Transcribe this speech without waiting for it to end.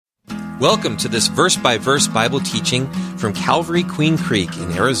Welcome to this verse-by-verse Bible teaching from Calvary Queen Creek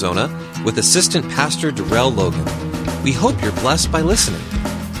in Arizona with Assistant Pastor Darrell Logan. We hope you're blessed by listening.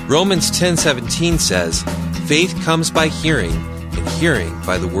 Romans 10:17 says, "Faith comes by hearing, and hearing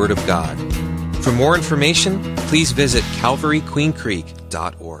by the Word of God." For more information, please visit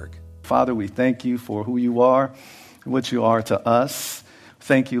calvaryqueencreek.org. Father, we thank you for who you are, what you are to us.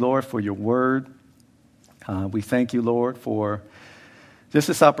 Thank you, Lord, for your Word. We thank you, Lord, for just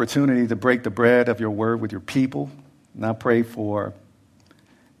this opportunity to break the bread of your word with your people. And I pray for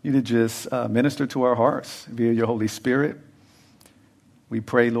you to just minister to our hearts via your Holy Spirit. We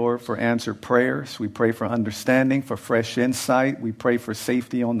pray, Lord, for answered prayers. We pray for understanding, for fresh insight. We pray for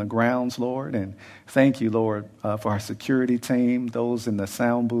safety on the grounds, Lord. And thank you, Lord, for our security team, those in the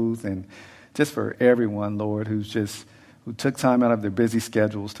sound booth, and just for everyone, Lord, who took time out of their busy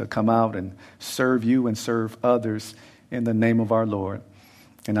schedules to come out and serve you and serve others in the name of our Lord.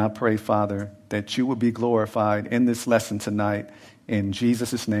 And I pray, Father, that you will be glorified in this lesson tonight. In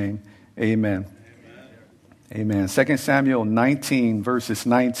Jesus' name, amen. Amen. 2 Samuel 19, verses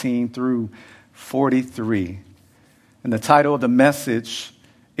 19 through 43. And the title of the message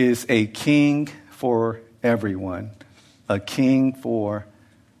is A King for Everyone. A King for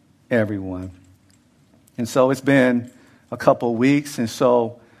Everyone. And so it's been a couple weeks, and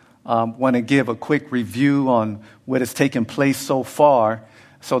so I want to give a quick review on what has taken place so far,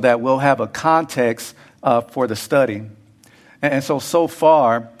 so that we'll have a context for the study. And so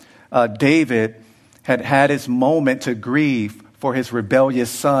far, David had his moment to grieve for his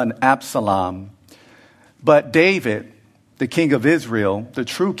rebellious son, Absalom. But David, the king of Israel, the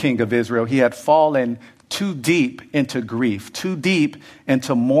true king of Israel, he had fallen too deep into grief, too deep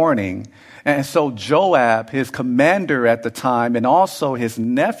into mourning. And so Joab, his commander at the time, and also his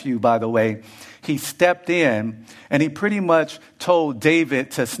nephew, by the way, he stepped in and he pretty much told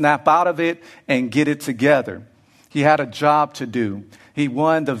David to snap out of it and get it together. He had a job to do. He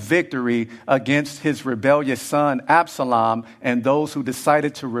won the victory against his rebellious son, Absalom, and those who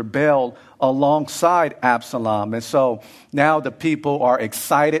decided to rebel alongside Absalom. And so now the people are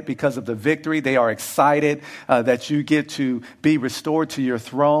excited because of the victory. They are excited that you get to be restored to your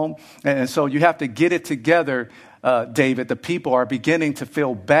throne. And so you have to get it together, David. The people are beginning to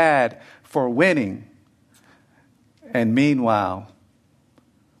feel bad for winning. And meanwhile,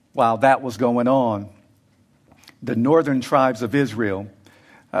 while that was going on, the northern tribes of Israel,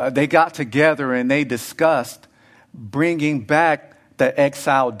 they got together and they discussed bringing back the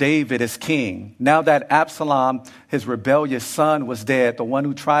exiled David as king. Now that Absalom, his rebellious son, was dead, the one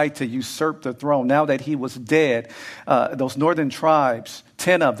who tried to usurp the throne, now that he was dead, those northern tribes,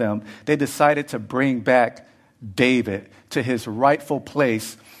 10 of them, they decided to bring back David to his rightful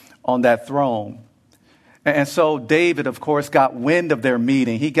place on that throne. And so David, of course, got wind of their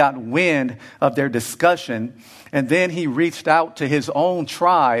meeting. He got wind of their discussion. And then he reached out to his own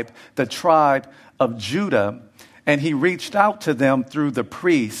tribe, the tribe of Judah. And he reached out to them through the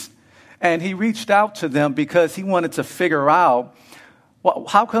priests. And he reached out to them because he wanted to figure out, well,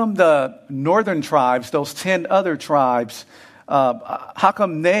 how come the northern tribes, those 10 other tribes, how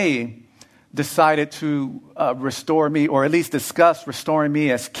come they decided to restore me, or at least discuss restoring me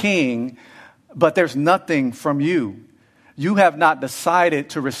as king, but there's nothing from you. You have not decided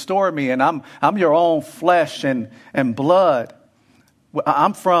to restore me, and I'm your own flesh and blood.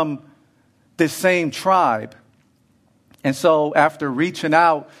 I'm from this same tribe. And so after reaching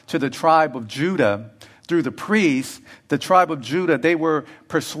out to the tribe of Judah through the priests, the tribe of Judah, they were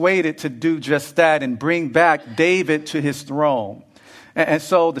persuaded to do just that and bring back David to his throne. And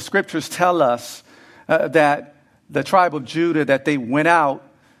so the scriptures tell us that the tribe of Judah, that they went out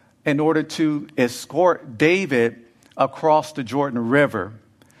in order to escort David across the Jordan River,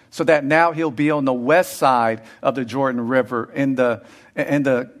 so that now he'll be on the west side of the Jordan River in the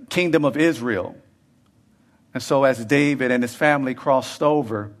kingdom of Israel. And so as David and his family crossed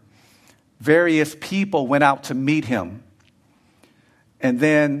over, various people went out to meet him. And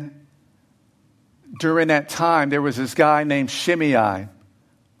then during that time, there was this guy named Shimei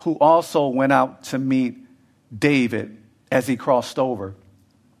who also went out to meet David as he crossed over.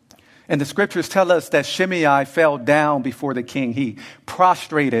 And the scriptures tell us that Shimei fell down before the king. He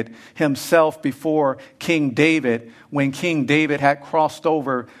prostrated himself before King David when King David had crossed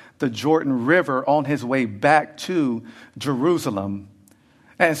over the Jordan River on his way back to Jerusalem.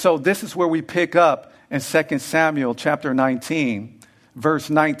 And so this is where we pick up in 2 Samuel chapter 19, verse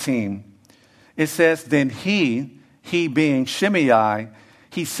 19. It says, "Then he being Shimei,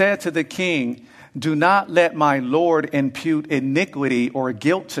 he said to the king, 'Do not let my Lord impute iniquity or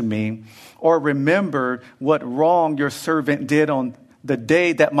guilt to me, or remember what wrong your servant did on the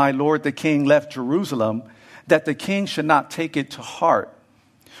day that my lord the king left Jerusalem, that the king should not take it to heart.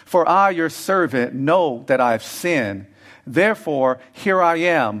 For I, your servant, know that I have sinned. Therefore, here I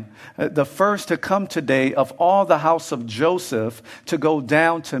am, the first to come today of all the house of Joseph to go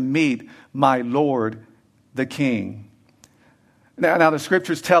down to meet my lord the king. Now the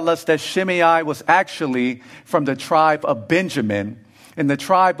scriptures tell us that Shimei was actually from the tribe of Benjamin. And the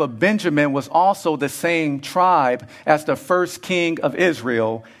tribe of Benjamin was also the same tribe as the first king of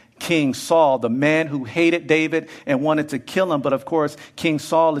Israel, King Saul, the man who hated David and wanted to kill him. But of course, King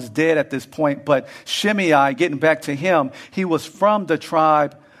Saul is dead at this point. But Shimei, getting back to him, he was from the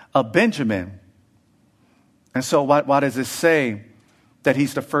tribe of Benjamin. And so why does it say that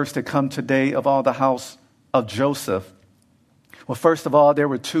he's the first to come today of all the house of Joseph? Well, first of all, there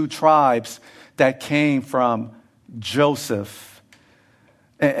were two tribes that came from Joseph.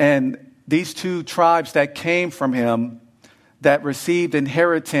 And these two tribes that came from him that received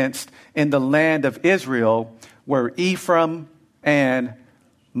inheritance in the land of Israel were Ephraim and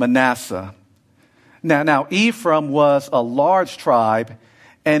Manasseh. Now Ephraim was a large tribe,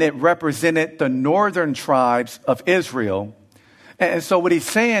 and it represented the northern tribes of Israel. And so what he's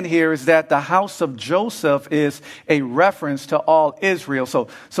saying here is that the house of Joseph is a reference to all Israel. So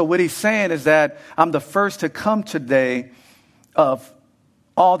what he's saying is that I'm the first to come today of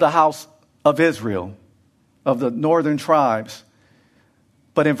all the house of Israel, of the northern tribes.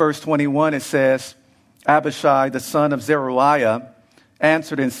 But in verse 21 it says, Abishai, the son of Zeruiah,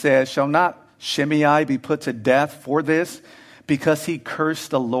 answered and said, shall not Shimei be put to death for this, because he cursed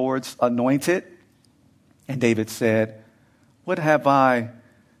the Lord's anointed? And David said, what have I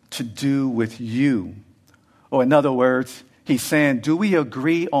to do with you? Or in other words, he's saying, do we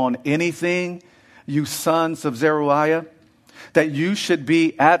agree on anything, you sons of Zeruiah, that you should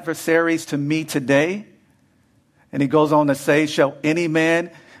be adversaries to me today? And he goes on to say, shall any man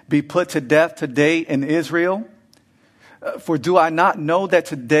be put to death today in Israel? For do I not know that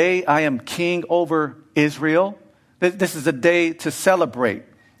today I am king over Israel? This is a day to celebrate.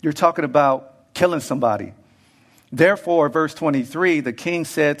 You're talking about killing somebody. Therefore, verse 23, the king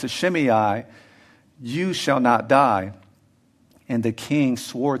said to Shimei, you shall not die. And the king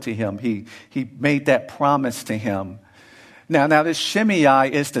swore to him. He made that promise to him. Now this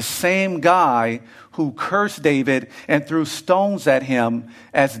Shimei is the same guy who cursed David and threw stones at him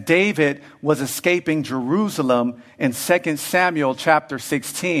as David was escaping Jerusalem in 2 Samuel chapter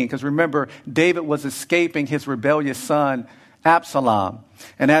 16. Because remember, David was escaping his rebellious son, Absalom.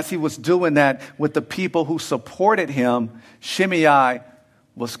 And as he was doing that with the people who supported him, Shimei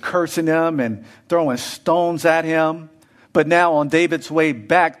was cursing them and throwing stones at him. But now on David's way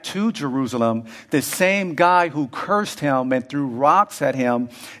back to Jerusalem, the same guy who cursed him and threw rocks at him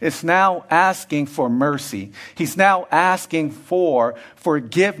is now asking for mercy. He's now asking for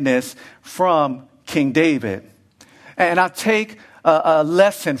forgiveness from King David. And I take a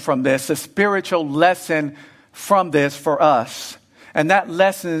lesson from this, a spiritual lesson from this for us. And that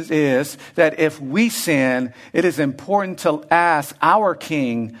lesson is that if we sin, it is important to ask our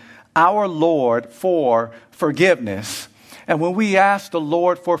King, our Lord, for forgiveness. And when we ask the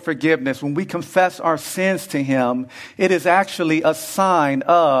Lord for forgiveness, when we confess our sins to him, it is actually a sign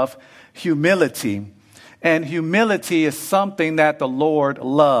of humility. And humility is something that the Lord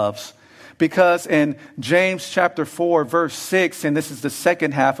loves. Because in James chapter 4, verse 6, and this is the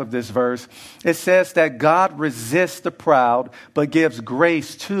second half of this verse, it says that God resists the proud, but gives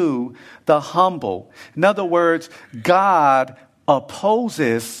grace to the humble. In other words, God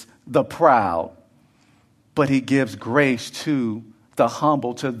opposes the proud, but he gives grace to the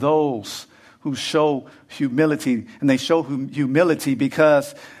humble, to those who show humility. And they show humility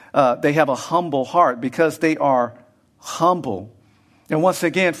because they have a humble heart, because they are humble. And once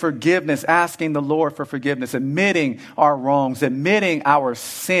again, forgiveness, asking the Lord for forgiveness, admitting our wrongs, admitting our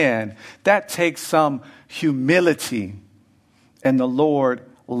sin, that takes some humility. And the Lord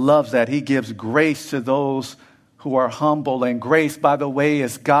loves that. He gives grace to those who are humble. And grace, by the way,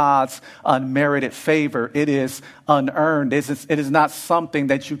 is God's unmerited favor. It is unearned. It is not something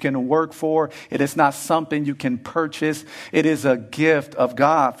that you can work for. It is not something you can purchase. It is a gift of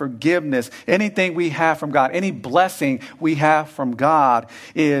God. Forgiveness, anything we have from God, any blessing we have from God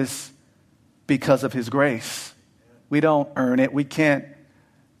is because of his grace. We don't earn it. We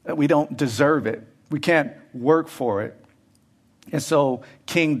don't deserve it. We can't work for it. And so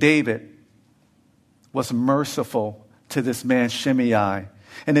King David was merciful to this man Shimei.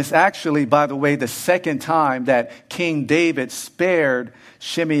 And it's actually, by the way, the second time that King David spared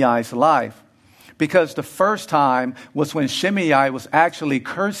Shimei's life. because the first time was when Shimei was actually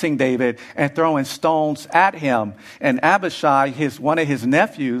cursing David and throwing stones at him. And Abishai, one of his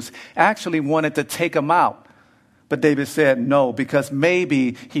nephews, actually wanted to take him out. But David said no, because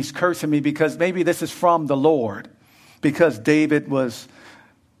maybe he's cursing me, because maybe this is from the Lord. Because David was,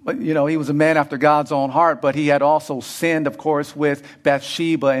 he was a man after God's own heart, but he had also sinned, of course, with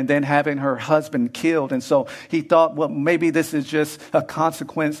Bathsheba and then having her husband killed. And so he thought, well, maybe this is just a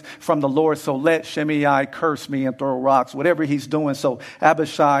consequence from the Lord. So let Shimei curse me and throw rocks, whatever he's doing. So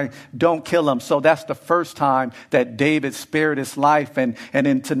Abishai, don't kill him. So that's the first time that David spared his life. And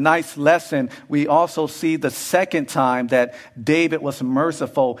in tonight's lesson, we also see the second time that David was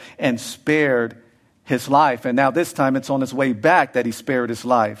merciful and spared his life. And now this time it's on his way back that he spared his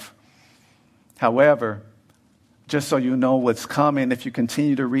life. However, just so you know what's coming, if you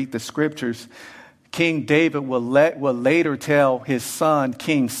continue to read the scriptures, King David will later tell his son,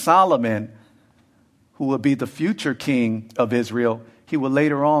 King Solomon, who will be the future king of Israel, he will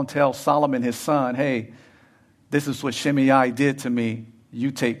later on tell Solomon, his son, hey, this is what Shimei did to me.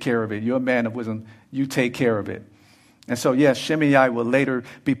 You take care of it. You're a man of wisdom. You take care of it. And so, yes, Shimei will later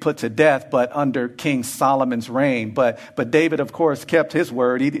be put to death, but under King Solomon's reign. But David, of course, kept his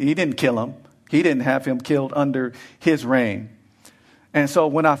word. He didn't kill him. He didn't have him killed under his reign. And so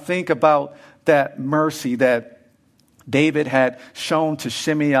when I think about that mercy that David had shown to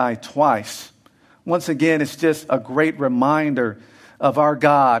Shimei twice, once again, it's just a great reminder of our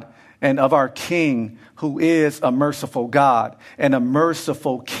God and of our King, who is a merciful God and a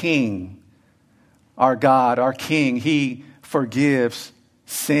merciful King. Our God, our King, he forgives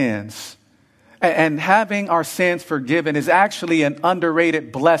sins. And having our sins forgiven is actually an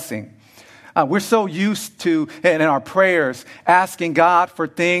underrated blessing. We're so used to, in our prayers, asking God for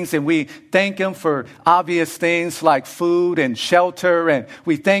things, and we thank Him for obvious things like food and shelter, and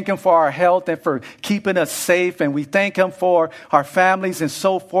we thank Him for our health and for keeping us safe, and we thank Him for our families and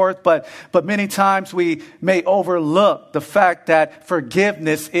so forth. But many times we may overlook the fact that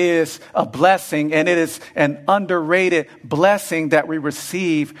forgiveness is a blessing, and it is an underrated blessing that we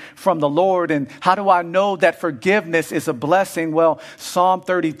receive from the Lord. And how do I know that forgiveness is a blessing? Well, Psalm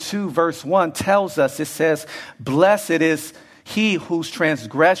 32 verse 1 tells us, it says, blessed is he whose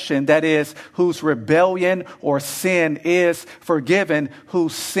transgression, that is, whose rebellion or sin is forgiven,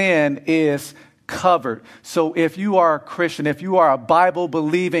 whose sin is covered. So if you are a Christian, if you are a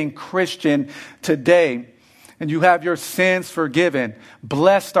Bible-believing Christian today, and you have your sins forgiven,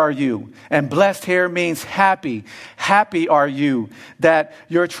 blessed are you. And blessed here means happy. Happy are you that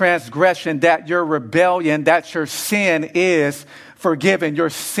your transgression, that your rebellion, that your sin is forgiven.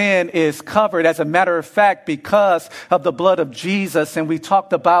 Your sin is covered. As a matter of fact, because of the blood of Jesus, and we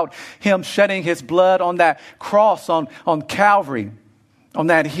talked about Him shedding His blood on that cross on Calvary, on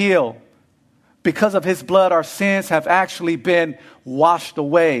that hill. Because of His blood, our sins have actually been washed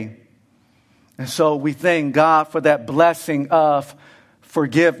away. And so we thank God for that blessing of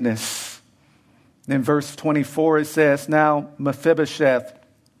forgiveness. In verse 24, it says, now Mephibosheth,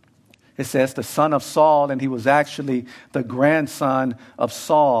 it says, the son of Saul, and he was actually the grandson of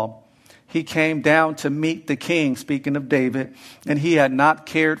Saul. He came down to meet the king, speaking of David, and he had not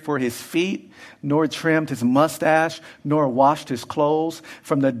cared for his feet, nor trimmed his mustache, nor washed his clothes,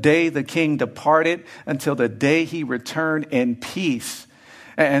 from the day the king departed until the day he returned in peace.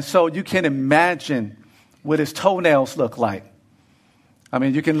 And so you can imagine what his toenails look like. I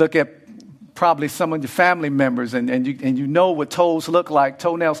mean, you can look at probably some of your family members, and you know what toes look like,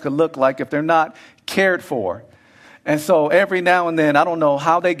 toenails could look like if they're not cared for. And so every now and then, I don't know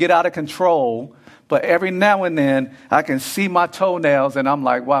how they get out of control, but every now and then I can see my toenails and I'm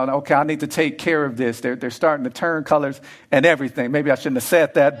like, wow, okay, I need to take care of this. They're starting to turn colors and everything. Maybe I shouldn't have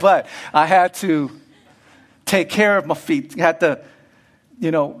said that, but I had to take care of my feet. I had to,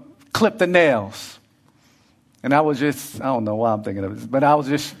 clip the nails. And I was just, I don't know why I'm thinking of this, but I was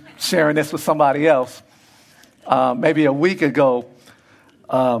just sharing this with somebody else. Maybe a week ago,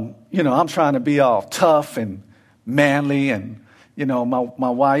 I'm trying to be all tough and manly, and, my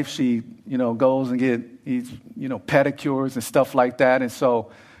wife, she, goes and get, pedicures and stuff like that. And so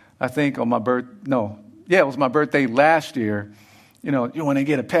I think on my it was my birthday last year, you want to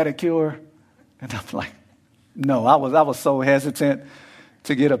get a pedicure? And I'm like, no, I was so hesitant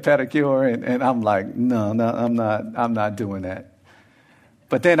to get a pedicure, and I'm like, no, I'm not doing that.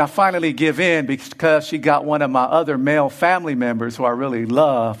 But then I finally give in because she got one of my other male family members who I really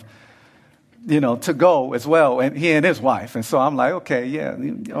love, to go as well, and he and his wife. And so I'm like, okay, yeah,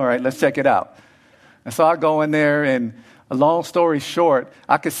 all right, let's check it out. And so I go in there, and A long story short,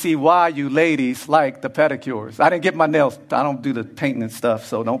 I could see why you ladies like the pedicures. I didn't get my nails. I don't do the painting and stuff,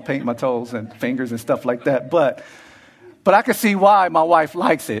 so don't paint my toes and fingers and stuff like that. But I could see why my wife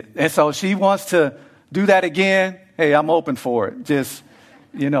likes it. And so she wants to do that again. Hey, I'm open for it. Just,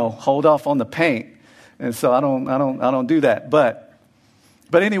 hold off on the paint. And so I don't do that. But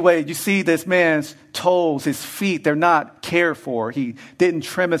anyway, you see this man's toes, his feet, they're not cared for. He didn't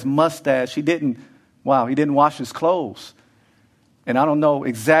trim his mustache. He didn't wash his clothes. And I don't know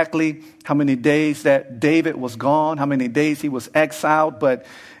exactly how many days that David was gone, how many days he was exiled, but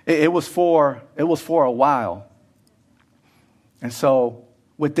it was for a while. And so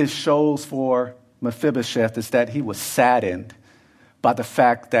what this shows for Mephibosheth is that he was saddened by the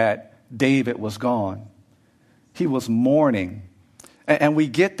fact that David was gone. He was mourning. And we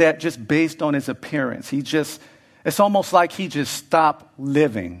get that just based on his appearance. It's almost like he just stopped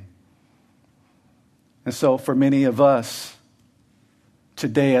living. And so for many of us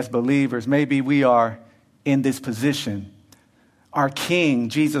today as believers, maybe we are in this position. Our King,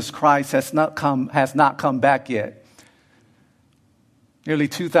 Jesus Christ, has not come back yet. Nearly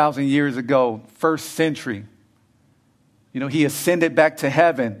 2,000 years ago, first century, he ascended back to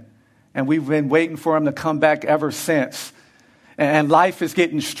heaven, and we've been waiting for him to come back ever since. And life is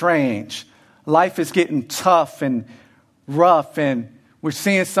getting strange. Life is getting tough and rough, and we're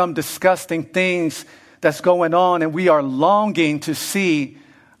seeing some disgusting things that's going on, and we are longing to see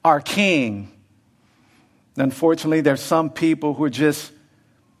our King. Unfortunately, there's some people who are just,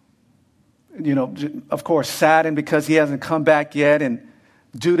 of course, saddened because he hasn't come back yet, and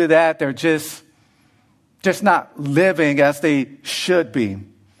due to that, they're just not living as they should be,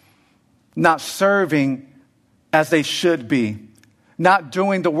 not serving as they should be, not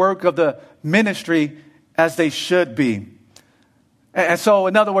doing the work of the ministry as they should be. And so,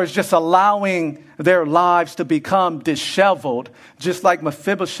 in other words, just allowing their lives to become disheveled, just like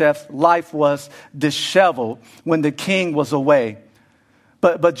Mephibosheth's life was disheveled when the king was away.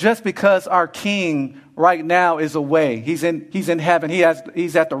 But just because our King right now is away, he's in heaven,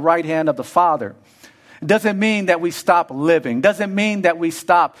 he's at the right hand of the Father, doesn't mean that we stop living, doesn't mean that we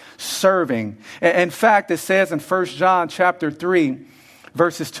stop serving. In fact, it says in 1 John chapter 3,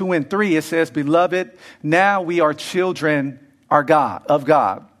 verses 2 and 3, it says, "Beloved, now we are children of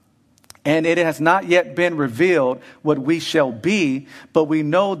God. And it has not yet been revealed what we shall be, but we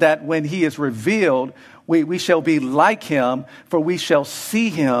know that when he is revealed, we shall be like him, for we shall see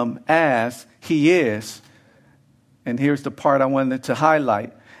him as he is." And here's the part I wanted to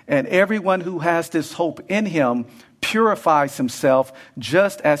highlight. "And everyone who has this hope in him purifies himself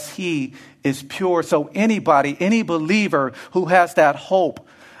just as he is pure." So any believer who has that hope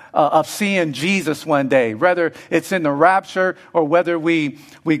of seeing Jesus one day, whether it's in the rapture or whether we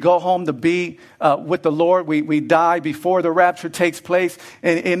go home to be with the Lord, we die before the rapture takes place.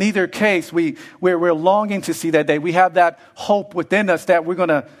 In either case, we're longing to see that day. We have that hope within us that we're going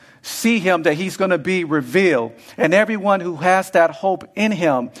to see him, that he's going to be revealed. And everyone who has that hope in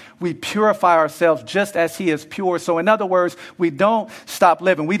him, we purify ourselves just as he is pure. So in other words, we don't stop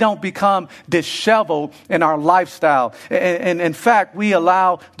living. We don't become disheveled in our lifestyle. And in fact, we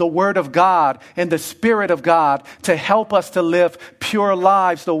allow the Word of God and the Spirit of God to help us to live pure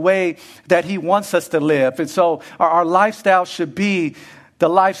lives the way that he wants us to live. And so our lifestyle should be the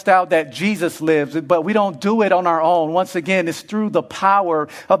lifestyle that Jesus lives, but we don't do it on our own. Once again, it's through the power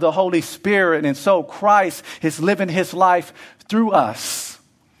of the Holy Spirit. And so Christ is living his life through us.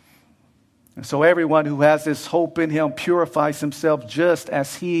 And so everyone who has this hope in him purifies himself just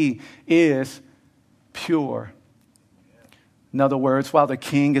as he is pure. In other words, while the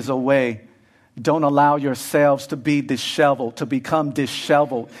King is away, don't allow yourselves to be disheveled, to become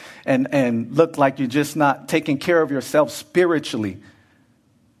disheveled and look like you're just not taking care of yourself spiritually.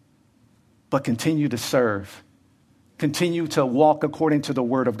 But continue to serve. Continue to walk according to the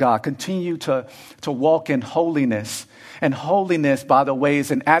Word of God. Continue to walk in holiness. And holiness, by the way,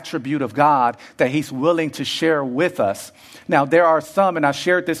 is an attribute of God that he's willing to share with us. Now, there are some, and I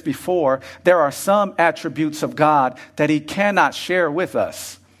shared this before, there are some attributes of God that he cannot share with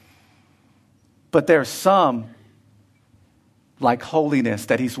us. But there's some, like holiness,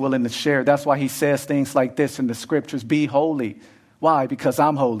 that he's willing to share. That's why he says things like this in the scriptures, "Be holy." Why? Because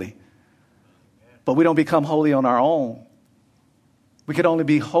I'm holy. But we don't become holy on our own. We could only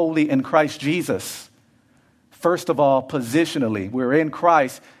be holy in Christ Jesus. First of all, positionally, we're in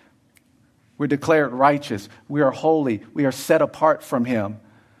Christ. We're declared righteous. We are holy. We are set apart from him.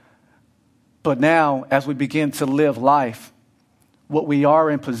 But now, as we begin to live life, what we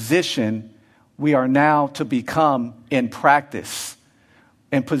are in position, we are now to become in practice.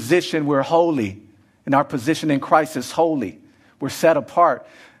 In position, we're holy. And our position in Christ is holy. We're set apart.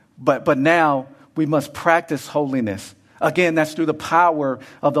 But now we must practice holiness. Again, that's through the power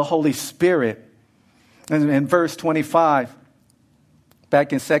of the Holy Spirit. And in verse 25,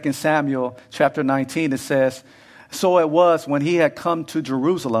 back in 2 Samuel chapter 19, it says, so it was when he had come to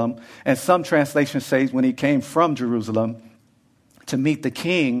Jerusalem, and some translations say when he came from Jerusalem to meet the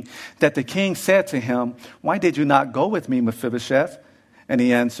king, that the king said to him, why did you not go with me, Mephibosheth? And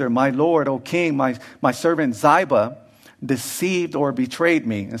he answered, my lord, O king, my servant Ziba deceived or betrayed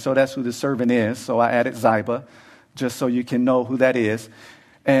me. And so that's who the servant is. So I added Ziba, just so you can know who that is.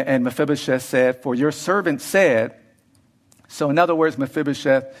 And Mephibosheth said, for your servant said, so in other words,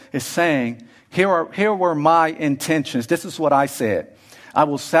 Mephibosheth is saying, here were my intentions. This is what I said. I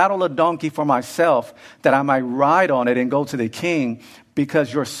will saddle a donkey for myself that I might ride on it and go to the king,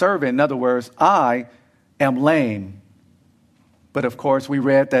 because your servant, in other words, I am lame. But of course, we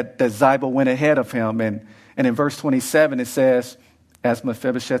read that Ziba went ahead of him. And in verse 27, it says, as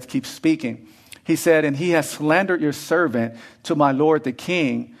Mephibosheth keeps speaking, he said, and he has slandered your servant to my lord the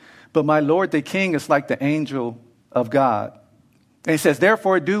king, but my lord the king is like the angel of God. And he says,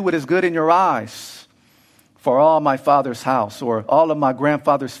 therefore do what is good in your eyes. For all my father's house, or all of my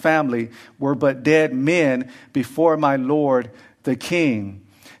grandfather's family, were but dead men before my lord the king.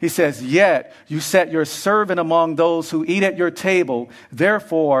 He says, yet you set your servant among those who eat at your table.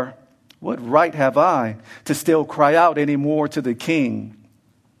 Therefore, what right have I to still cry out any more to the king?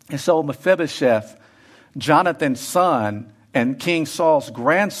 And so Mephibosheth, Jonathan's son, and King Saul's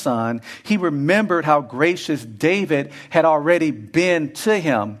grandson, he remembered how gracious David had already been to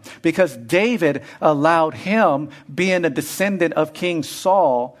him, because David allowed him, being a descendant of King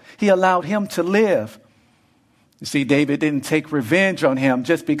Saul, he allowed him to live. You see, David didn't take revenge on him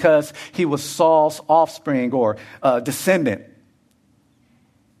just because he was Saul's offspring or descendant.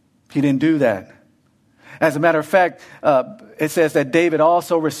 He didn't do that. As a matter of fact, it says that David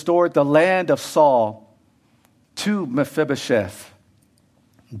also restored the land of Saul to Mephibosheth.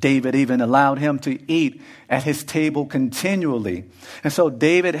 David even allowed him to eat at his table continually. And so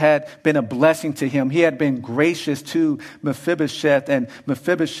David had been a blessing to him. He had been gracious to Mephibosheth, and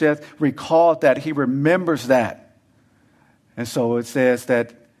Mephibosheth recalled that. He remembers that. And so it says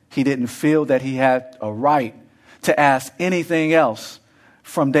that he didn't feel that he had a right to ask anything else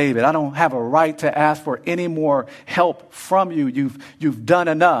from David. I don't have a right to ask for any more help from you. You've done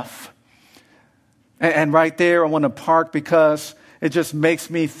enough. And right there, I want to park, because it just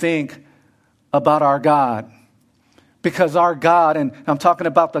makes me think about our God. Because our God, and I'm talking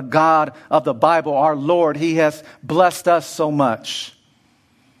about the God of the Bible, our Lord, he has blessed us so much.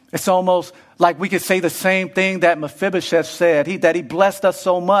 It's almost like we could say the same thing that Mephibosheth said, that he blessed us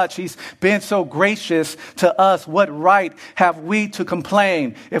so much. He's been so gracious to us. What right have we to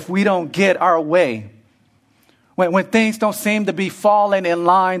complain if we don't get our way? When things don't seem to be falling in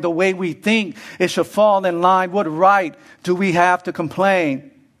line the way we think it should fall in line, what right do we have to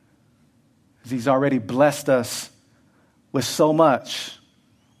complain? Because he's already blessed us with so much.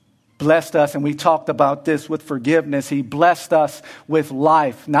 Blessed us, and we talked about this with forgiveness. He blessed us with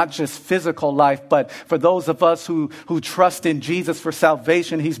life, not just physical life, but for those of us who trust in Jesus for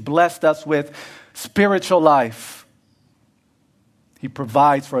salvation, he's blessed us with spiritual life. He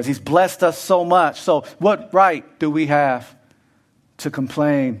provides for us. He's blessed us so much. So what right do we have to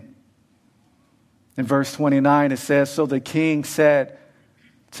complain? In verse 29, it says, so the king said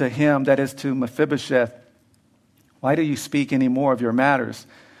to him, that is to Mephibosheth, why do you speak any more of your matters?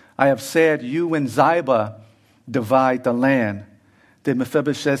 I have said, you and Ziba divide the land. Then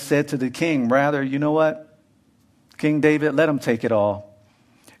Mephibosheth said to the king, rather, you know what? King David, let him take it all.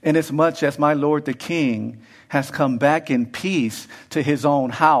 Inasmuch as my lord the king has come back in peace to his own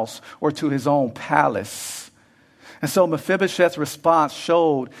house or to his own palace. And so Mephibosheth's response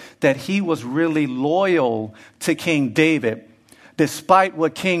showed that he was really loyal to King David, despite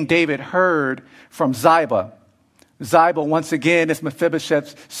what King David heard from Ziba. Ziba, once again, is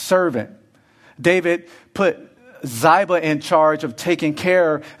Mephibosheth's servant. David put Ziba in charge of taking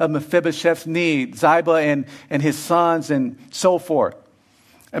care of Mephibosheth's needs, Ziba and his sons and so forth.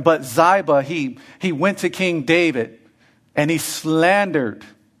 But Ziba, he went to King David and he slandered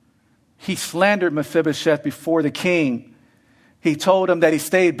Mephibosheth before the king. He told him that he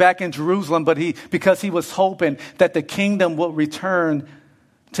stayed back in Jerusalem, but because he was hoping that the kingdom would return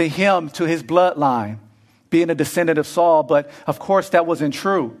to him, to his bloodline, being a descendant of Saul. But of course, that wasn't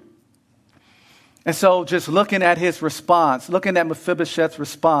true. And so just looking at his response, looking at Mephibosheth's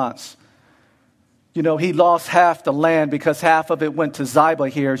response, you know, he lost half the land because half of it went to Ziba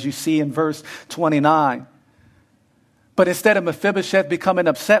here, as you see in verse 29. But instead of Mephibosheth becoming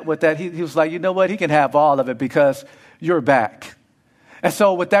upset with that, he was like, you know what? He can have all of it because you're back. And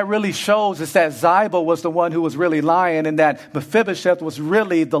so what that really shows is that Ziba was the one who was really lying and that Mephibosheth was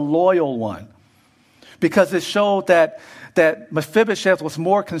really the loyal one. Because it showed that Mephibosheth was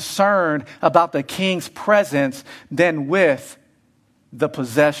more concerned about the king's presence than with the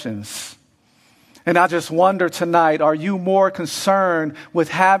possessions. And I just wonder tonight, are you more concerned with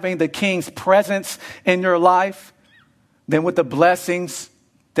having the king's presence in your life than with the blessings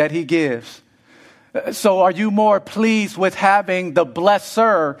that he gives? So are you more pleased with having the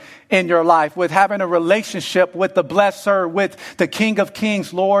blesser in your life, with having a relationship with the blesser, with the King of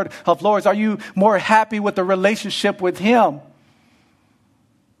Kings, Lord of Lords? Are you more happy with the relationship with him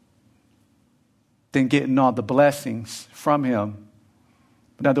than getting all the blessings from him?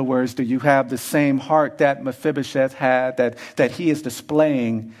 In other words, do you have the same heart that Mephibosheth had that he is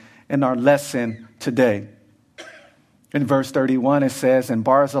displaying in our lesson today? In verse 31, it says, and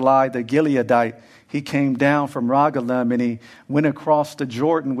Barzillai the Gileadite, he came down from Rogelim and he went across the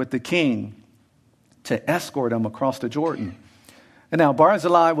Jordan with the king to escort him across the Jordan. And now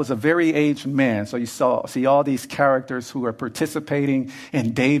Barzillai was a very aged man. So you see all these characters who are participating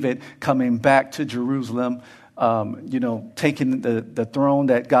in David coming back to Jerusalem, taking the throne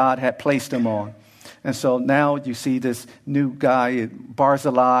that God had placed him on. And so now you see this new guy,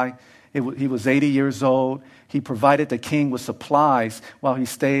 Barzillai. He was 80 years old. He provided the king with supplies while he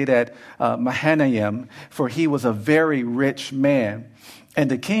stayed at Mahanaim, for he was a very rich man. And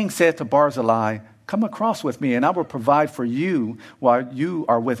the king said to Barzillai, come across with me, and I will provide for you while you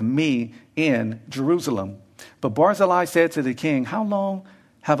are with me in Jerusalem. But Barzillai said to the king, how long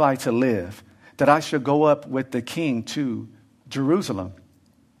have I to live, that I should go up with the king to Jerusalem?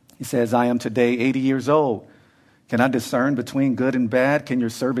 He says, I am today 80 years old. Can I discern between good and bad? Can your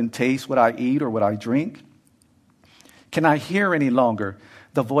servant taste what I eat or what I drink? Can I hear any longer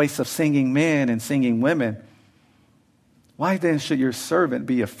the voice of singing men and singing women? Why then should your servant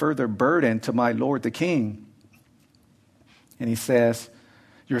be a further burden to my lord the king? And he says,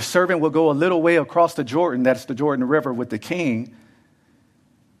 your servant will go a little way across the Jordan, that's the Jordan River, with the king,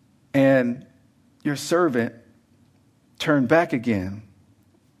 and your servant turn back again.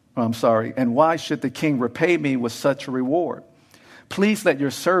 And why should the king repay me with such a reward? Please let your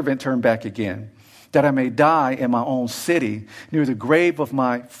servant turn back again, that I may die in my own city, near the grave of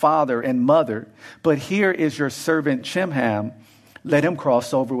my father and mother. But here is your servant Chimham. Let him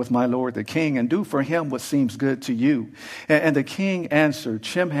cross over with my lord the king, and do for him what seems good to you. And the king answered,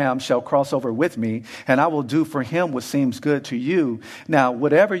 Chimham shall cross over with me, and I will do for him what seems good to you. Now,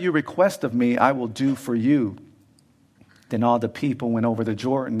 whatever you request of me, I will do for you. Then all the people went over the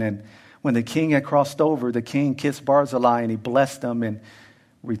Jordan, and when the king had crossed over, the king kissed Barzillai, and he blessed him and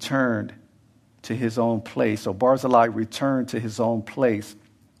returned to his own place. So Barzillai returned to his own place.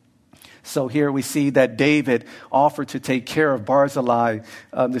 So here we see that David offered to take care of Barzillai,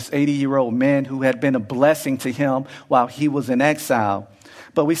 this 80-year-old man who had been a blessing to him while he was in exile.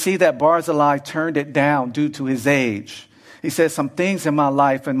 But we see that Barzillai turned it down due to his age. He says, some things in my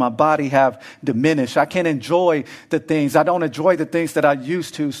life and my body have diminished. I can't enjoy the things. I don't enjoy the things that I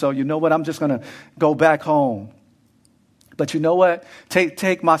used to. So you know what? I'm just going to go back home. But you know what?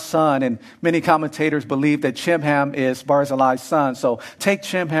 Take my son. And many commentators believe that Chimham is Barzillai's son. So take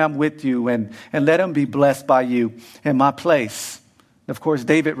Chimham with you and let him be blessed by you in my place. Of course,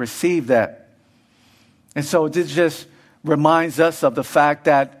 David received that. And so this just reminds us of the fact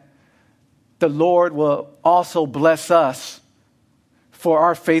that the Lord will also bless us for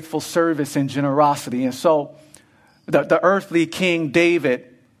our faithful service and generosity. And so the earthly King David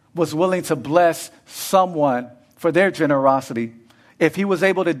was willing to bless someone for their generosity. If he was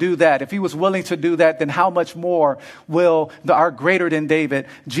able to do that, if he was willing to do that, then how much more will our greater than David,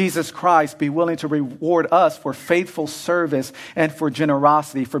 Jesus Christ, be willing to reward us for faithful service and for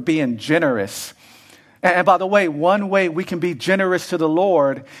generosity, for being generous? And by the way, one way we can be generous to the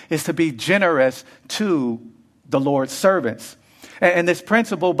Lord is to be generous to the Lord's servants. And this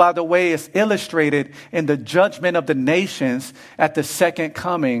principle, by the way, is illustrated in the judgment of the nations at the second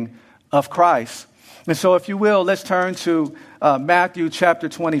coming of Christ. And so if you will, let's turn to Matthew chapter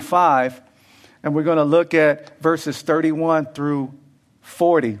 25, and we're going to look at verses 31 through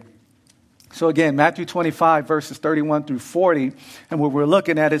 40. So again, Matthew 25, verses 31 through 40, and what we're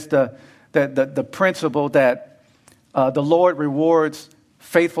looking at is the principle that the Lord rewards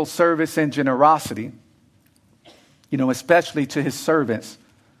faithful service and generosity, especially to his servants.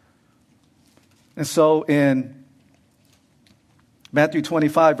 And so in Matthew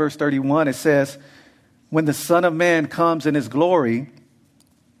 25, verse 31, it says, when the Son of Man comes in his glory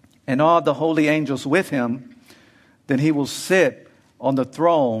and all the holy angels with him, then he will sit on the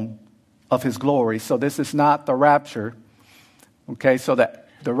throne of his glory. So this is not the rapture. Okay, so that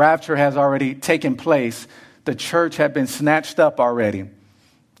the rapture has already taken place. The church had been snatched up already.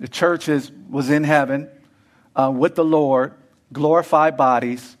 The church was in heaven with the Lord, glorified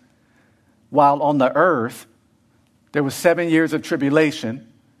bodies, while on the earth there was 7 years of tribulation.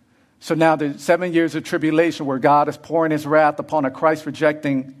 So now the 7 years of tribulation where God is pouring his wrath upon a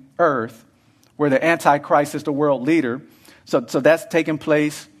Christ-rejecting earth, where the Antichrist is the world leader. So that's taking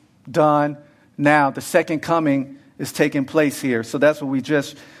place, done. Now the second coming is taking place here. So that's what we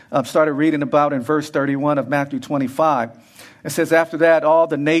just started reading about in verse 31 of Matthew 25. It says, after that, all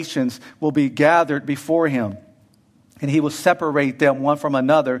the nations will be gathered before him, and he will separate them one from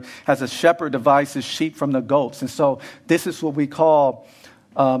another as a shepherd divides his sheep from the goats. And so this is what we call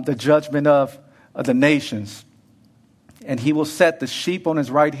the judgment of the nations. And he will set the sheep on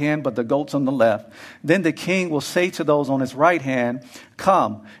his right hand, but the goats on the left. Then the king will say to those on his right hand,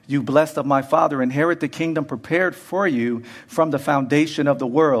 come, you blessed of my Father, inherit the kingdom prepared for you from the foundation of the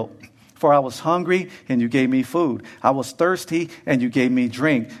world. For I was hungry, and you gave me food. I was thirsty, and you gave me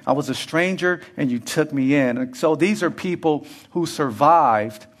drink. I was a stranger, and you took me in. And so these are people who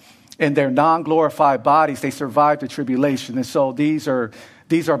survived in their non-glorified bodies. They survived the tribulation. And so these are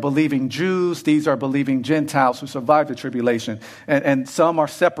believing Jews. These are believing Gentiles who survived the tribulation. And some are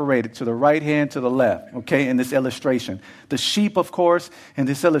separated to the right hand, to the left, okay, in this illustration. The sheep, of course, in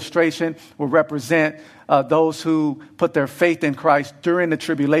this illustration will represent those who put their faith in Christ during the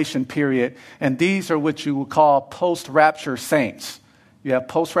tribulation period. And these are what you would call post-rapture saints. You have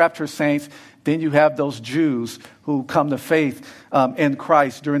post-rapture saints. Then you have those Jews who come to faith in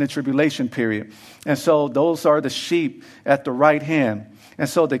Christ during the tribulation period. And so those are the sheep at the right hand. And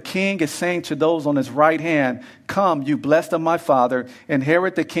so the king is saying to those on his right hand, come, you blessed of my Father,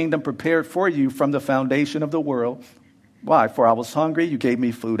 inherit the kingdom prepared for you from the foundation of the world. Why? For I was hungry, you gave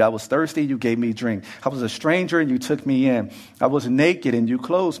me food. I was thirsty, you gave me drink. I was a stranger, and you took me in. I was naked, and you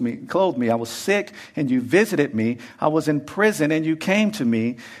clothed me. I was sick, and you visited me. I was in prison, and you came to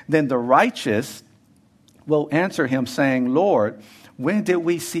me. Then the righteous will answer him, saying, Lord, when did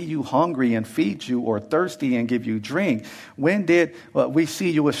we see you hungry and feed you, or thirsty and give you drink? When did we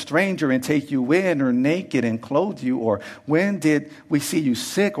see you a stranger and take you in, or naked and clothe you? Or when did we see you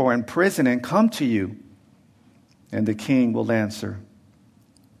sick or in prison and come to you? And the king will answer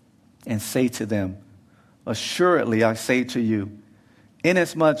and say to them, assuredly I say to you,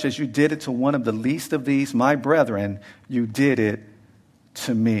 inasmuch as you did it to one of the least of these, my brethren, you did it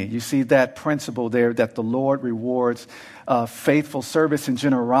to me. You see that principle there, that the Lord rewards faithful service and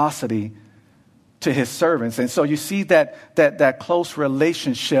generosity to his servants. And so you see that close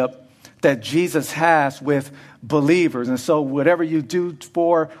relationship that Jesus has with believers. And so whatever you do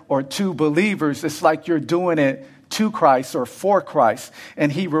for or to believers, it's like you're doing it to Christ or for Christ.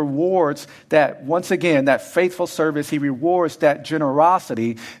 And he rewards that, once again, that faithful service. He rewards that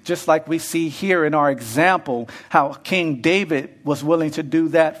generosity, just like we see here in our example, how King David was willing to do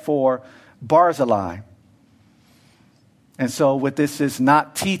that for Barzillai. And so what this is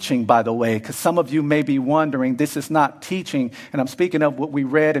not teaching, by the way, because some of you may be wondering, this is not teaching, and I'm speaking of what we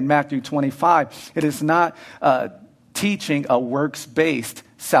read in Matthew 25. It is not teaching a works-based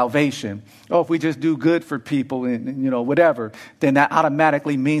salvation. Oh, if we just do good for people and whatever, then that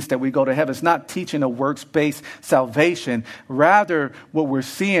automatically means that we go to heaven. It's not teaching a works-based salvation. Rather, what we're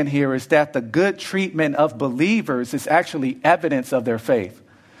seeing here is that the good treatment of believers is actually evidence of their faith.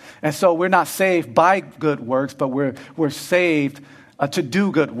 And so we're not saved by good works, but we're saved to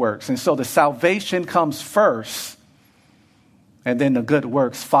do good works. And so the salvation comes first, and then the good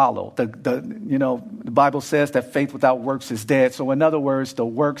works follow. The Bible says that faith without works is dead. So in other words, the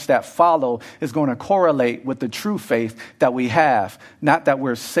works that follow is going to correlate with the true faith that we have, not that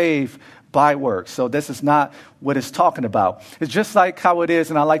we're saved by works. So this is not what it's talking about. It's just like how it is,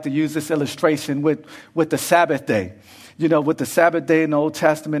 and I like to use this illustration with the Sabbath day. With the Sabbath day in the Old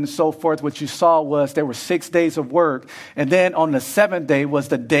Testament and so forth, what you saw was there were 6 days of work, and then on the seventh day was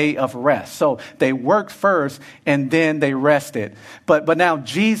the day of rest. So they worked first, and then they rested. But now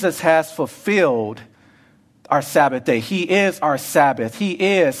Jesus has fulfilled our Sabbath day. He is our Sabbath. He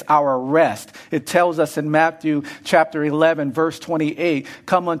is our rest. It tells us in Matthew chapter 11, verse 28,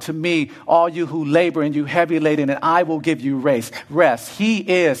 come unto me, all you who labor and you heavy laden, and I will give you rest. He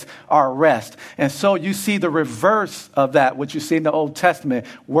is our rest. And so you see the reverse of that, what you see in the Old Testament,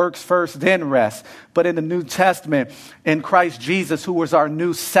 works first, then rest. But in the New Testament, in Christ Jesus, who was our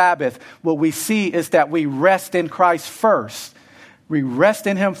new Sabbath, what we see is that we rest in Christ first. We rest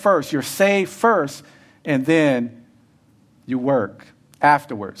in him first. You're saved first, and then you work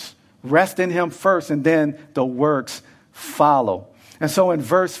afterwards. Rest in him first, and then the works follow. And so in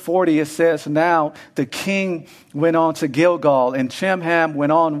verse 40, it says, now the king went on to Gilgal, and Chimham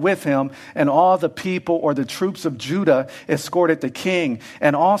went on with him, and all the people or the troops of Judah escorted the king,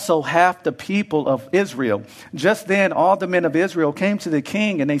 and also half the people of Israel. Just then all the men of Israel came to the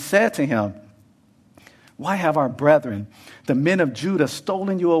king, and they said to him, why have our brethren, the men of Judah,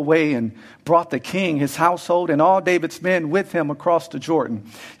 stolen you away and brought the king, his household, and all David's men with him across the Jordan?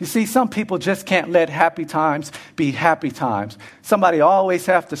 You see, some people just can't let happy times be happy times. Somebody always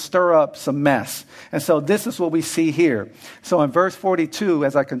have to stir up some mess. And so this is what we see here. So in verse 42,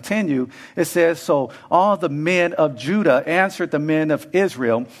 as I continue, it says, so all the men of Judah answered the men of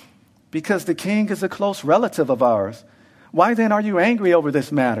Israel, because the king is a close relative of ours. Why then are you angry over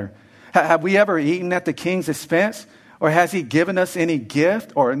this matter? Have we ever eaten at the king's expense? Or has he given us any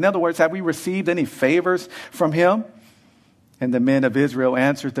gift? Or in other words, have we received any favors from him? And the men of Israel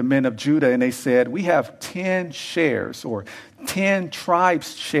answered the men of Judah, and they said, we have 10 shares or 10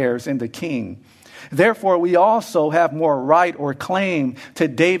 tribes' shares in the king. Therefore, we also have more right or claim to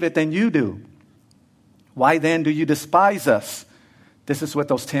David than you do. Why then do you despise us? This is what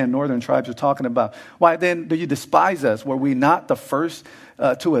those 10 northern tribes are talking about. Why then do you despise us? Were we not the first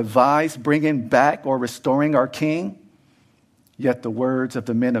to advise bringing back or restoring our king? Yet the words of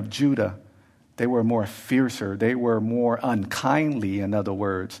the men of Judah, they were more fiercer. They were more unkindly, in other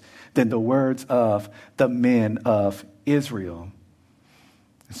words, than the words of the men of Israel.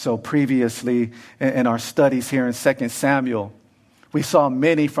 So previously in our studies here in 2 Samuel, we saw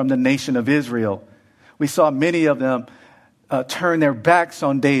many from the nation of Israel. We saw many of them turn their backs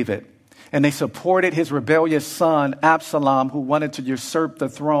on David, and they supported his rebellious son, Absalom, who wanted to usurp the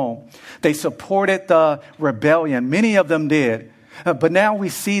throne. They supported the rebellion. Many of them did. But now we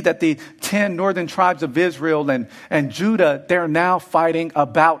see that the 10 northern tribes of Israel and Judah, they're now fighting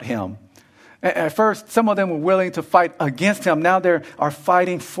about him. At first, some of them were willing to fight against him. Now they are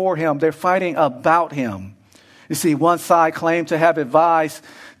fighting for him. They're fighting about him. You see, one side claimed to have advised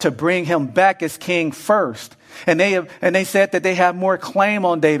to bring him back as king first. And they said that they have more claim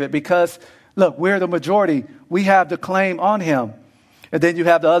on David because, look, we're the majority. We have the claim on him. And then you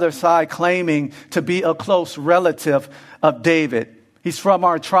have the other side claiming to be a close relative of David. He's from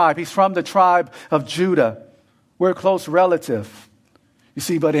our tribe. He's from the tribe of Judah. We're a close relative. You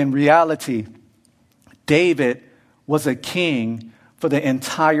see, but in reality, David was a king for the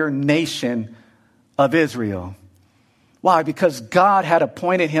entire nation of Israel. Why? Because God had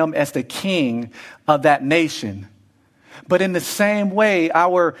appointed him as the king of that nation. But in the same way,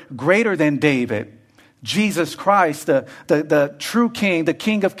 our greater than David, Jesus Christ, the true king, the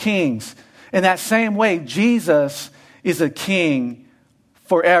King of Kings, in that same way, Jesus is a king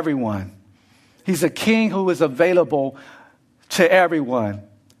for everyone. He's a king who is available to everyone.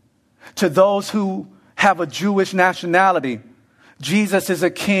 To those who have a Jewish nationality, Jesus is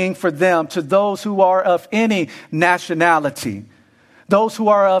a king for them. To those who are of any nationality, those who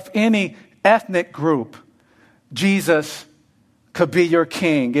are of any ethnic group, Jesus could be your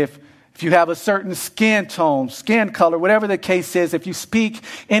king. If you have a certain skin tone, skin color, whatever the case is, if you speak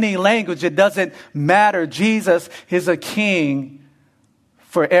any language, it doesn't matter. Jesus is a king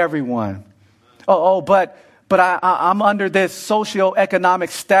for everyone. But I'm under this socioeconomic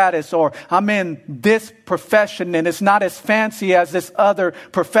status, or I'm in this profession and it's not as fancy as this other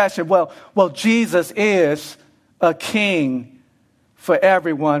profession. Well, Jesus is a king for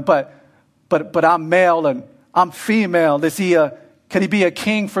everyone, but I'm male and I'm female. Can he be a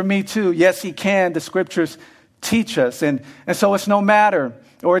king for me too? Yes, he can. The scriptures teach us. And so it's no matter,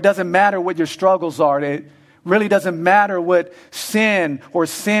 or it doesn't matter what your struggles are. It really doesn't matter what sin or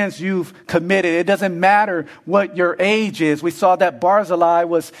sins you've committed. It doesn't matter what your age is. We saw that Barzillai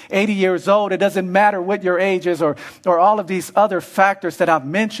was 80 years old. It doesn't matter what your age is or all of these other factors that I've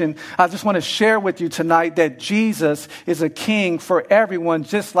mentioned. I just want to share with you tonight that Jesus is a king for everyone,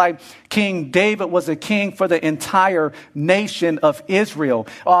 just like King David was a king for the entire nation of Israel.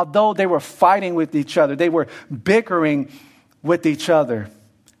 Although they were fighting with each other, they were bickering with each other.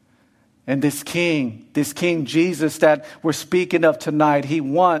 And this king Jesus that we're speaking of tonight, he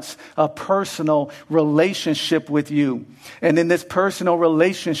wants a personal relationship with you. And in this personal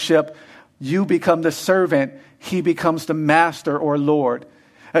relationship, you become the servant, he becomes the master or Lord.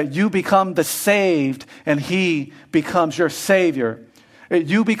 You become the saved, and he becomes your savior.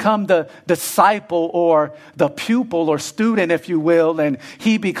 You become the disciple or the pupil or student, if you will, and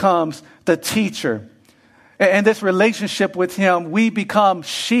he becomes the teacher. And this relationship with him, we become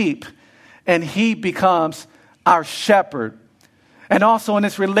sheep, and he becomes our shepherd. And also in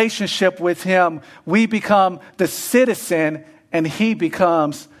this relationship with him, we become the citizen, and he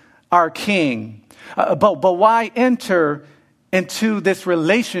becomes our King. But why enter into this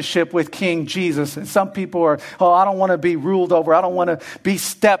relationship with King Jesus? And some people are, I don't want to be ruled over. I don't want to be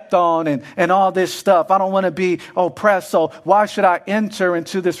stepped on and all this stuff. I don't want to be oppressed. So why should I enter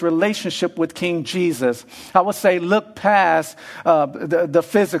into this relationship with King Jesus? I would say look past the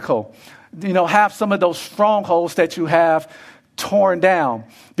physical. Have some of those strongholds that you have torn down.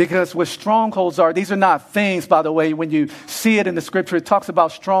 Because what strongholds are, these are not things, by the way. When you see it in the scripture, it talks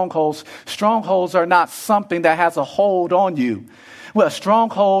about strongholds. Strongholds are not something that has a hold on you. Well, a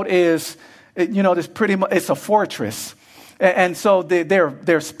stronghold is, it's a fortress. And so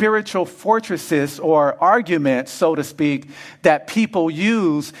they're spiritual fortresses or arguments, so to speak, that people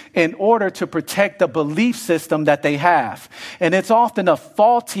use in order to protect the belief system that they have. And it's often a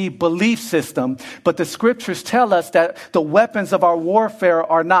faulty belief system, but the scriptures tell us that the weapons of our warfare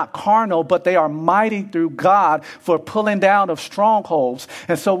are not carnal, but they are mighty through God for pulling down of strongholds.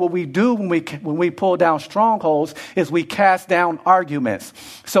 And so what we do when we pull down strongholds is we cast down arguments.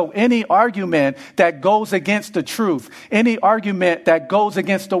 So any argument that goes against the truth, any argument that goes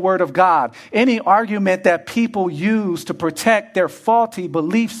against the word of God, any argument that people use to protect their faulty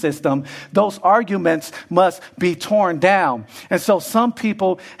belief system, those arguments must be torn down. And so some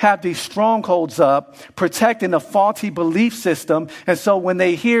people have these strongholds up, protecting a faulty belief system. And so when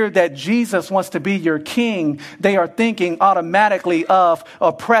they hear that Jesus wants to be your king, they are thinking automatically of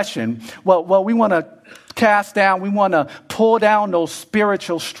oppression. Well, we want to cast down, we want to pull down those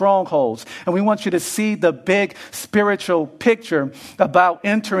spiritual strongholds. And we want you to see the big spiritual picture about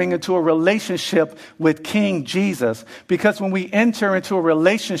entering into a relationship with King Jesus. Because when we enter into a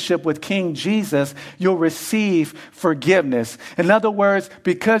relationship with King Jesus, you'll receive forgiveness. In other words,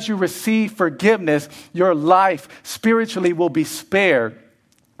 because you receive forgiveness, your life spiritually will be spared.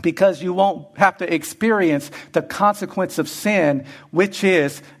 Because you won't have to experience the consequence of sin, which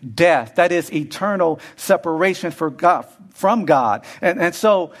is death. That is eternal separation from God. And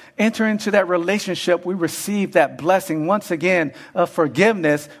so enter into that relationship, we receive that blessing once again of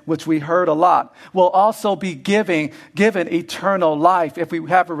forgiveness, which we heard a lot. We'll also be given eternal life if we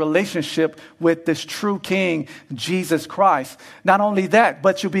have a relationship with this true King, Jesus Christ. Not only that,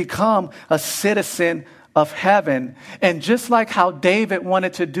 but you become a citizen of heaven. And just like how David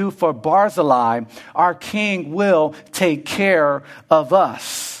wanted to do for Barzillai, our King will take care of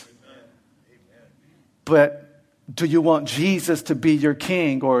us. Amen. But do you want Jesus to be your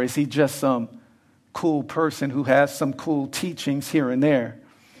king, or is he just some cool person who has some cool teachings here and there?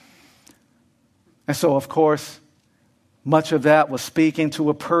 And so, of course, much of that was speaking to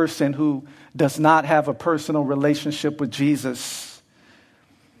a person who does not have a personal relationship with Jesus.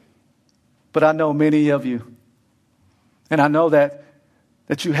 But I know many of you, and I know that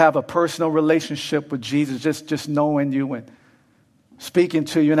you have a personal relationship with Jesus, just knowing you and speaking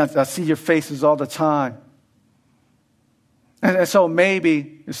to you, and I see your faces all the time. And so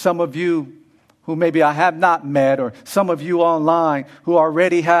maybe some of you who maybe I have not met, or some of you online who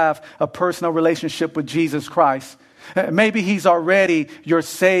already have a personal relationship with Jesus Christ. Maybe he's already your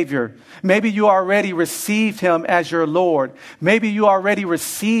Savior. Maybe you already received him as your Lord. Maybe you already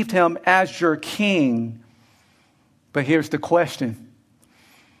received him as your King. But here's the question.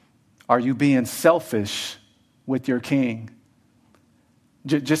 Are you being selfish with your King?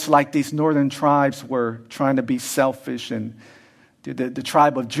 Just like these northern tribes were trying to be selfish, and the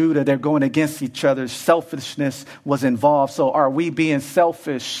tribe of Judah, they're going against each other. Selfishness was involved. So are we being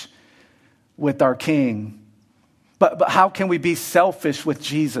selfish with our King? But how can we be selfish with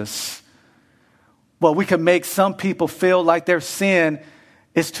Jesus? Well, we can make some people feel like their sin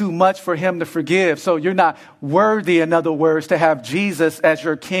is too much for him to forgive. So you're not worthy, in other words, to have Jesus as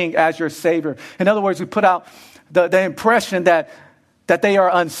your King, as your Savior. In other words, we put out the impression that they are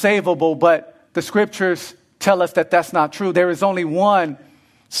unsavable, but the scriptures tell us that that's not true. There is only one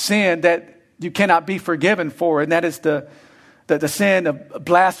sin that you cannot be forgiven for, and that is the sin of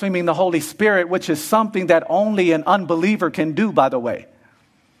blaspheming the Holy Spirit, which is something that only an unbeliever can do, by the way.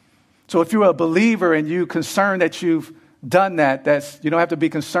 So if you're a believer and you're concerned that you've done that, you don't have to be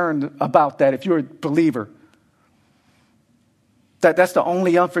concerned about that if you're a believer. That's the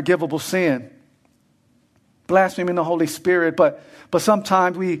only unforgivable sin. Blaspheming the Holy Spirit. But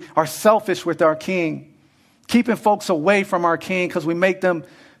sometimes we are selfish with our King, keeping folks away from our King because we make them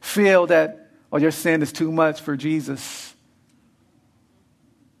feel that, your sin is too much for Jesus.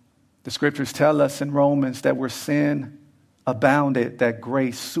 The scriptures tell us in Romans that where sin abounded, that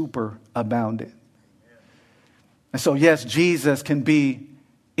grace superabounded. And so, yes, Jesus can be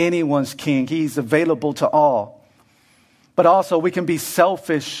anyone's king. He's available to all. But also we can be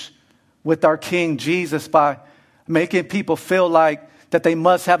selfish with our King Jesus by making people feel like that they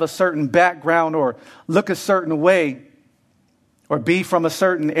must have a certain background or look a certain way or be from a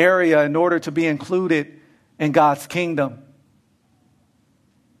certain area in order to be included in God's kingdom.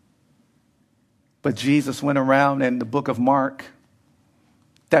 But Jesus went around in the book of Mark,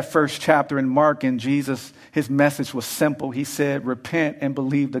 that first chapter in Mark, and Jesus, his message was simple. He said, repent and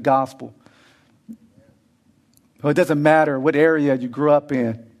believe the gospel. Well, it doesn't matter what area you grew up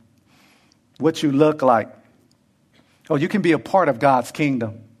in, what you look like. Oh, you can be a part of God's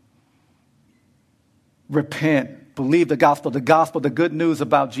kingdom. Repent, believe the gospel, the good news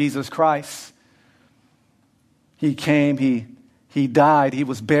about Jesus Christ. He came, he died, he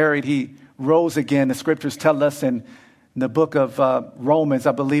was buried, he rose again. The scriptures tell us in the book of Romans,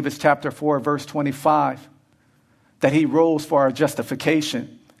 I believe it's chapter 4, verse 25, that he rose for our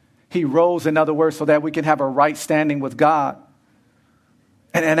justification. He rose, in other words, so that we can have a right standing with God.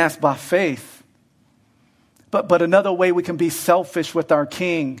 And that's by faith. But another way we can be selfish with our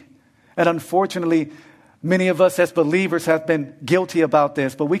King. And unfortunately, many of us as believers have been guilty about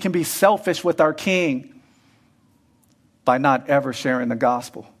this. But we can be selfish with our King by not ever sharing the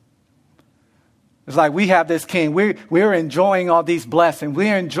gospel. It's like we have this King. We're enjoying all these blessings.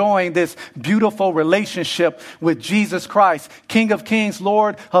 We're enjoying this beautiful relationship with Jesus Christ, King of Kings,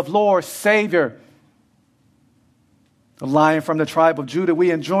 Lord of Lords, Savior, the Lion from the tribe of Judah.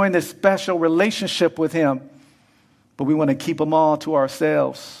 We're enjoying this special relationship with him, but we want to keep them all to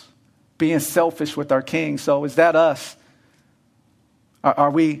ourselves, being selfish with our King. So is that us? Are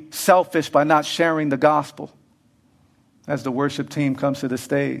we selfish by not sharing the gospel? As the worship team comes to the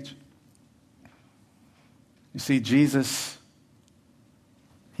stage. You see, Jesus,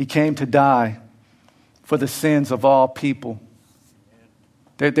 he came to die for the sins of all people.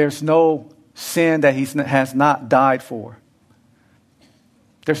 There's no sin that he has not died for.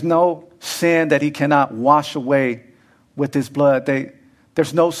 There's no sin that he cannot wash away with his blood.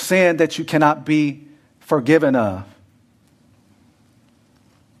 There's no sin that you cannot be forgiven of.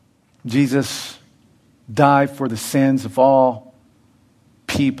 Jesus died for the sins of all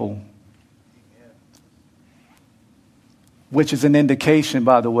people. Which is an indication,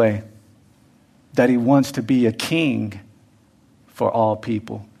 by the way, that he wants to be a king for all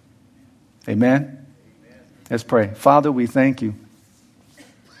people. Amen? Let's pray. Father, we thank you.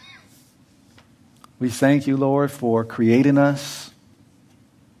 We thank you, Lord, for creating us.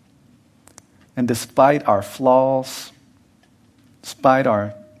 And despite our flaws, despite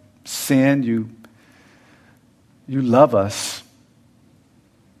our sin, you love us.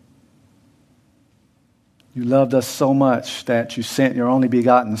 You loved us so much that you sent your only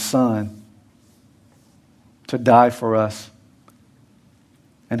begotten Son to die for us.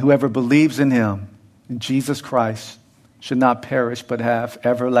 And whoever believes in him, in Jesus Christ, should not perish but have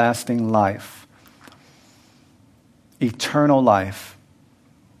everlasting life. Eternal life.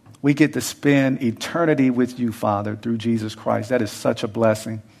 We get to spend eternity with you, Father, through Jesus Christ. That is such a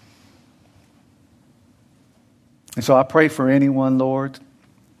blessing. And so I pray for anyone, Lord,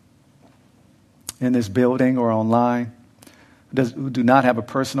 in this building or online, who do not have a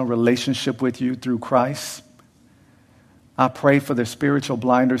personal relationship with you through Christ. I pray for their spiritual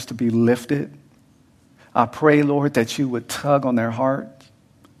blinders to be lifted. I pray, Lord, that you would tug on their heart.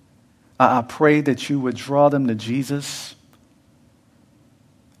 I pray that you would draw them to Jesus.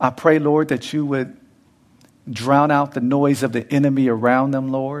 I pray, Lord, that you would drown out the noise of the enemy around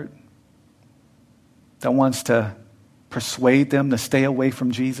them, Lord, that wants to persuade them to stay away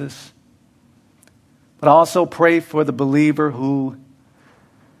from Jesus. But I also pray for the believer whose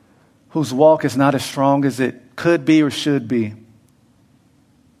walk is not as strong as it could be or should be.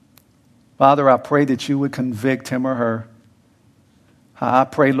 Father, I pray that you would convict him or her. I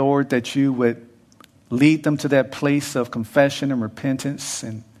pray, Lord, that you would lead them to that place of confession and repentance,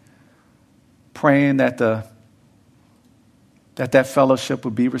 and praying that that fellowship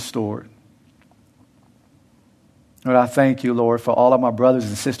would be restored. Lord, I thank you, Lord, for all of my brothers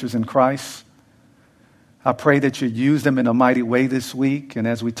and sisters in Christ. I pray that you use them in a mighty way this week. And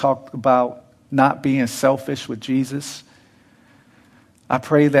as we talk about not being selfish with Jesus, I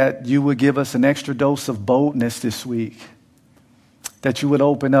pray that you would give us an extra dose of boldness this week, that you would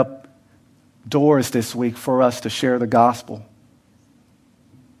open up doors this week for us to share the gospel,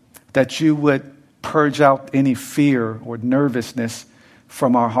 that you would purge out any fear or nervousness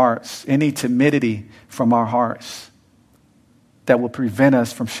from our hearts, any timidity from our hearts that will prevent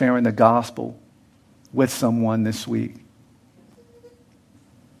us from sharing the gospel with someone this week.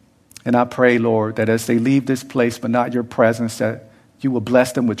 And I pray, Lord, that as they leave this place, but not your presence, that you will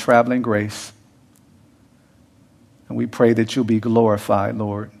bless them with traveling grace. And we pray that you'll be glorified,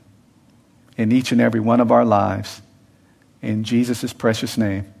 Lord, in each and every one of our lives. In Jesus' precious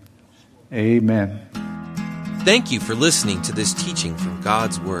name, amen. Thank you for listening to this teaching from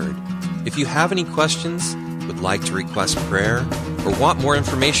God's Word. If you have any questions, would like to request prayer, or want more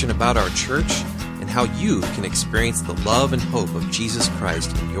information about our church and how you can experience the love and hope of Jesus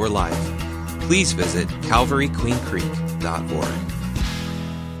Christ in your life, please visit calvaryqueencreek.org.